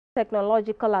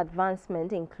Technological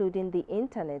advancement, including the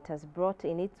internet, has brought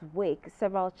in its wake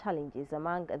several challenges,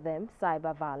 among them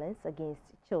cyber violence against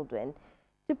children.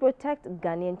 To protect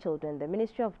Ghanaian children, the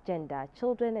Ministry of Gender,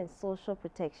 Children and Social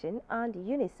Protection and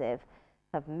UNICEF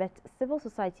have met civil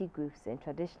society groups and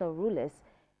traditional rulers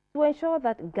to ensure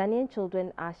that Ghanaian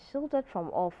children are shielded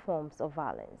from all forms of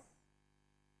violence.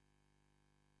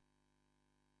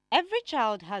 Every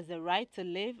child has the right to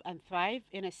live and thrive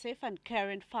in a safe and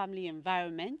caring family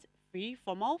environment, free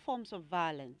from all forms of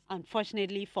violence.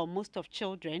 Unfortunately, for most of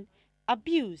children,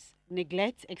 abuse,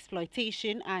 neglect,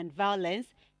 exploitation, and violence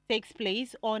takes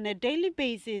place on a daily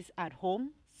basis at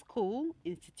home, school,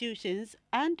 institutions,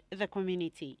 and the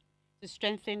community. To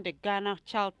strengthen the Ghana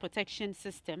child protection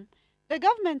system, the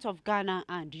government of Ghana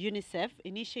and UNICEF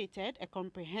initiated a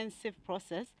comprehensive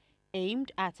process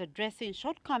aimed at addressing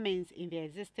shortcomings in the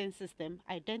existing system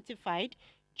identified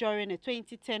during a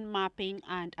 2010 mapping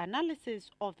and analysis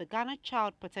of the Ghana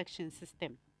child protection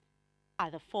system.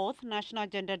 At the 4th National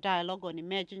Gender Dialogue on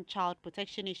Emerging Child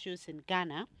Protection Issues in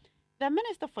Ghana, the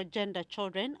Minister for Gender,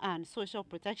 Children and Social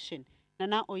Protection,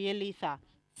 Nana Oyelitha,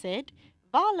 said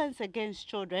violence against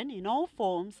children in all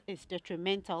forms is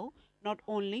detrimental not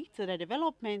only to the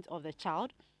development of the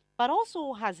child, but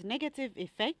also has negative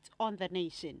effect on the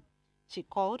nation. She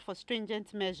called for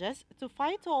stringent measures to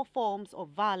fight all forms of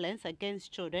violence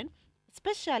against children,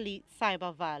 especially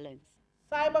cyber violence.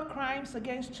 Cyber crimes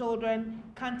against children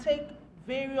can take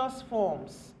various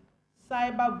forms: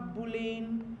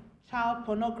 cyberbullying, child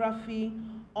pornography,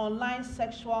 online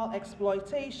sexual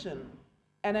exploitation,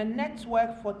 and a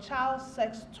network for child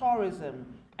sex tourism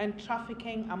and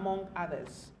trafficking, among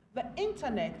others. The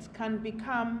internet can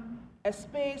become a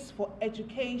space for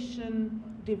education,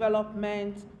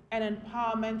 development, and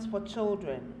empowerment for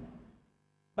children.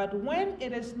 But when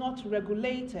it is not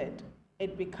regulated,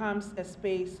 it becomes a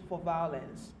space for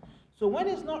violence. So when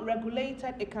it's not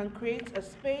regulated, it can create a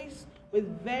space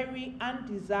with very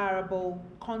undesirable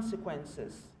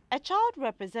consequences. A child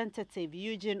representative,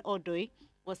 Eugene Odoi,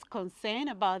 was concerned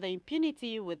about the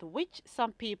impunity with which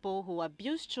some people who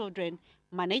abuse children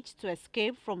manage to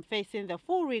escape from facing the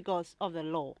full rigors of the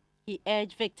law. He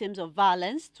urged victims of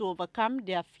violence to overcome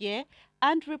their fear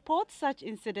and report such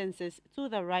incidences to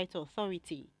the right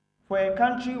authority. For a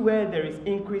country where there is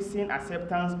increasing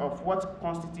acceptance of what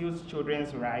constitutes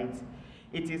children's rights,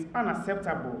 it is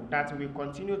unacceptable that we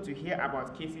continue to hear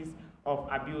about cases of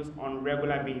abuse on a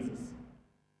regular basis.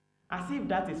 As if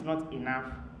that is not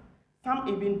enough, some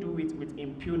even do it with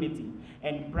impunity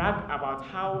and brag about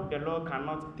how the law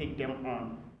cannot take them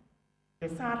on. The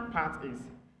sad part is,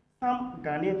 some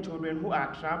Ghanaian children who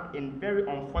are trapped in very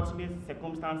unfortunate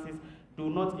circumstances do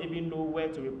not even know where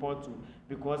to report to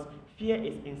because fear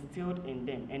is instilled in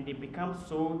them and they become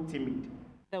so timid.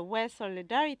 There were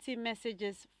solidarity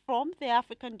messages from the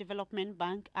African Development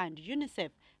Bank and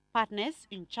UNICEF, partners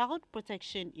in child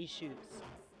protection issues.